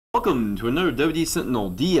Welcome to another WD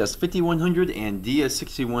Sentinel DS5100 and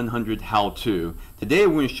DS6100 how-to. Today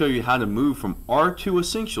we're going to show you how to move from R2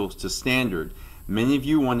 Essentials to Standard. Many of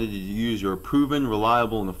you wanted to use your proven,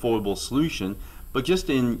 reliable, and affordable solution, but just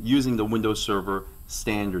in using the Windows Server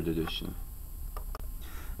Standard Edition.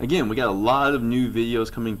 Again, we got a lot of new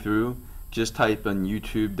videos coming through. Just type on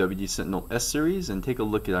YouTube WD Sentinel S Series and take a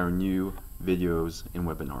look at our new videos and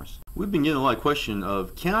webinars. We've been getting a lot of question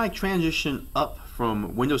of, can I transition up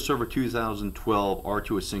from Windows Server 2012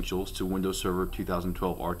 R2 Essentials to Windows Server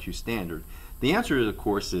 2012 R2 Standard? The answer, of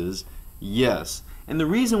course, is yes. And the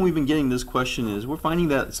reason we've been getting this question is we're finding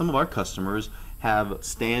that some of our customers have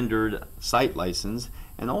standard site license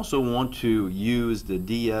and also want to use the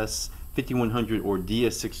DS5100 or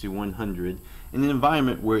DS6100 in an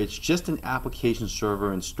environment where it's just an application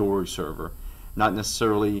server and storage server, not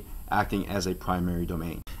necessarily acting as a primary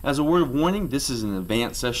domain. As a word of warning, this is an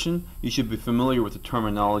advanced session. You should be familiar with the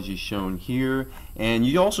terminology shown here, and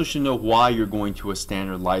you also should know why you're going to a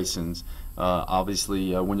standard license.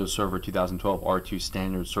 Obviously, Windows Server 2012 R2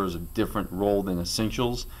 Standard serves a different role than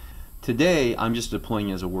Essentials. Today, I'm just deploying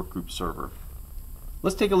as a workgroup server.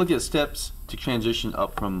 Let's take a look at steps to transition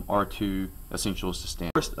up from R2 Essentials to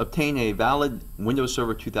Standard. First, obtain a valid Windows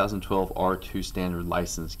Server 2012 R2 Standard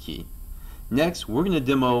license key. Next, we're going to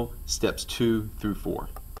demo steps 2 through 4.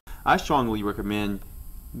 I strongly recommend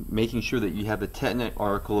making sure that you have the TechNet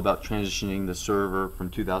article about transitioning the server from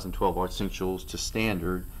 2012 Essentials to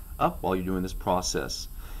Standard up while you're doing this process.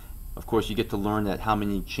 Of course, you get to learn that how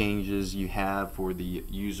many changes you have for the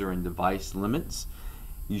user and device limits.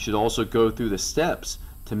 You should also go through the steps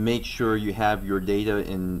to make sure you have your data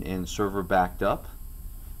and server backed up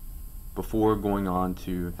before going on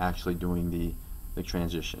to actually doing the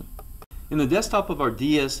transition. In the desktop of our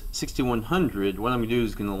DS6100, what I'm going to do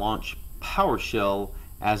is going to launch Powershell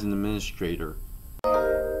as an administrator.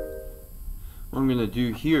 What I'm going to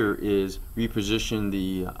do here is reposition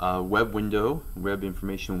the web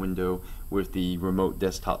information window with the remote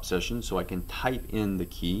desktop session so I can type in the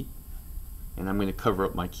key. And I'm going to cover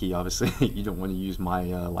up my key, obviously. You don't want to use my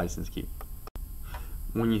license key.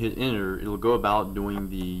 When you hit enter, it'll go about doing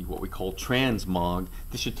what we call Transmog.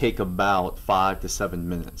 This should take about 5 to 7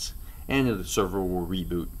 minutes. And the server will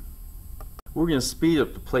reboot. We're going to speed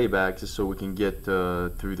up the playback just so we can get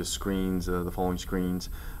through the screens, the following screens.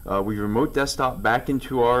 We remote desktop back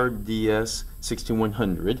into our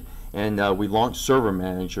DS6100, and we launch Server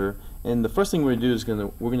Manager. And the first thing we're going to do is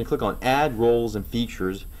we're going to click on Add Roles and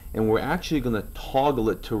Features, and we're actually going to toggle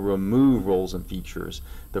it to remove roles and features.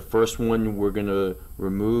 The first one we're going to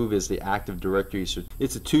remove is the Active Directory. So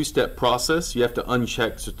it's a two-step process. You have to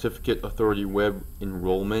uncheck Certificate Authority Web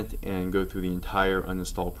Enrollment and go through the entire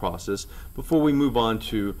uninstall process before we move on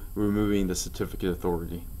to removing the Certificate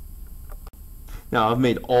Authority. Now, I've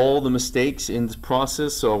made all the mistakes in this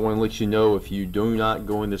process, so I want to let you know if you do not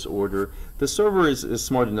go in this order. The server is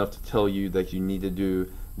smart enough to tell you that you need to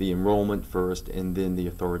do the enrollment first and then the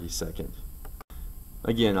authority second.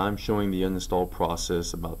 Again, I'm showing the uninstall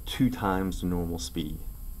process about 2 times the normal speed.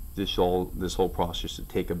 This whole process should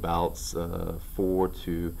take about 4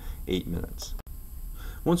 to 8 minutes.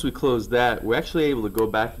 Once we close that, we're actually able to go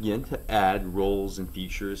back again to add roles and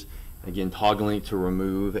features, again toggling it to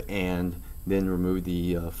remove and then remove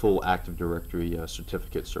the full Active Directory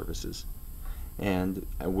certificate services. And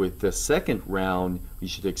with the second round, you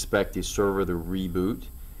should expect the server to reboot,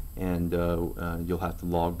 and you'll have to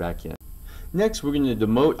log back in. Next, we're going to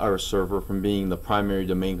demote our server from being the primary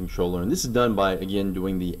domain controller, and this is done by, again,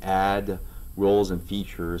 doing the Add Roles and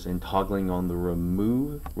Features and toggling on the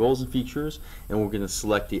Remove Roles and Features, and we're going to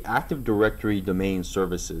select the Active Directory Domain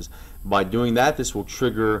Services. By doing that, this will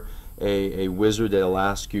trigger a wizard that will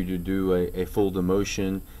ask you to do a full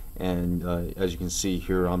demotion, and as you can see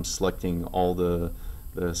here, I'm selecting all the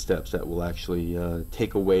steps that will actually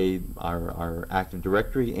take away our Active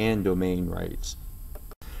Directory and domain rights.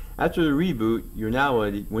 After the reboot, you're now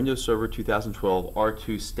at Windows Server 2012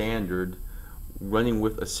 R2 Standard running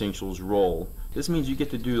with Essentials role. This means you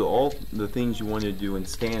get to do all the things you want to do in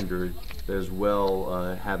Standard, as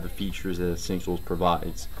well have the features that Essentials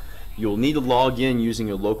provides. You'll need to log in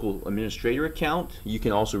using a local administrator account. You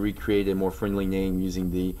can also recreate a more friendly name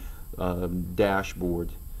using the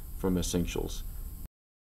dashboard from Essentials.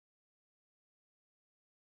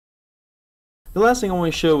 The last thing I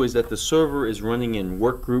want to show is that the server is running in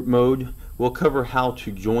workgroup mode. We'll cover how to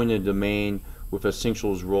join a domain with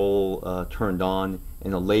Essentials role turned on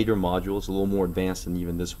in a later module. It's a little more advanced than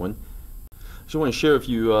even this one. So I want to share with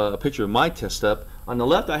you a picture of my test step. On the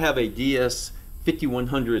left, I have a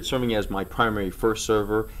DS5100 serving as my primary first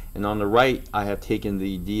server, and on the right I have taken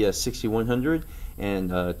the DS6100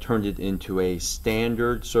 and turned it into a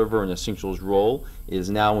standard server and essentials role. It is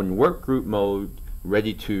now in work group mode,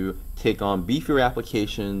 ready to take on beefier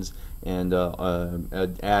applications and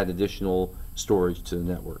add additional storage to the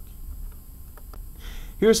network.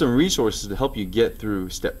 Here are some resources to help you get through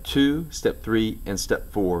Step 2, Step 3, and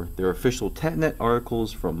Step 4. They're official TechNet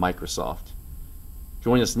articles from Microsoft.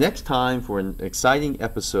 Join us next time for an exciting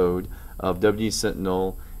episode of WD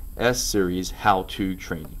Sentinel S-Series How-To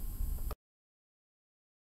Training.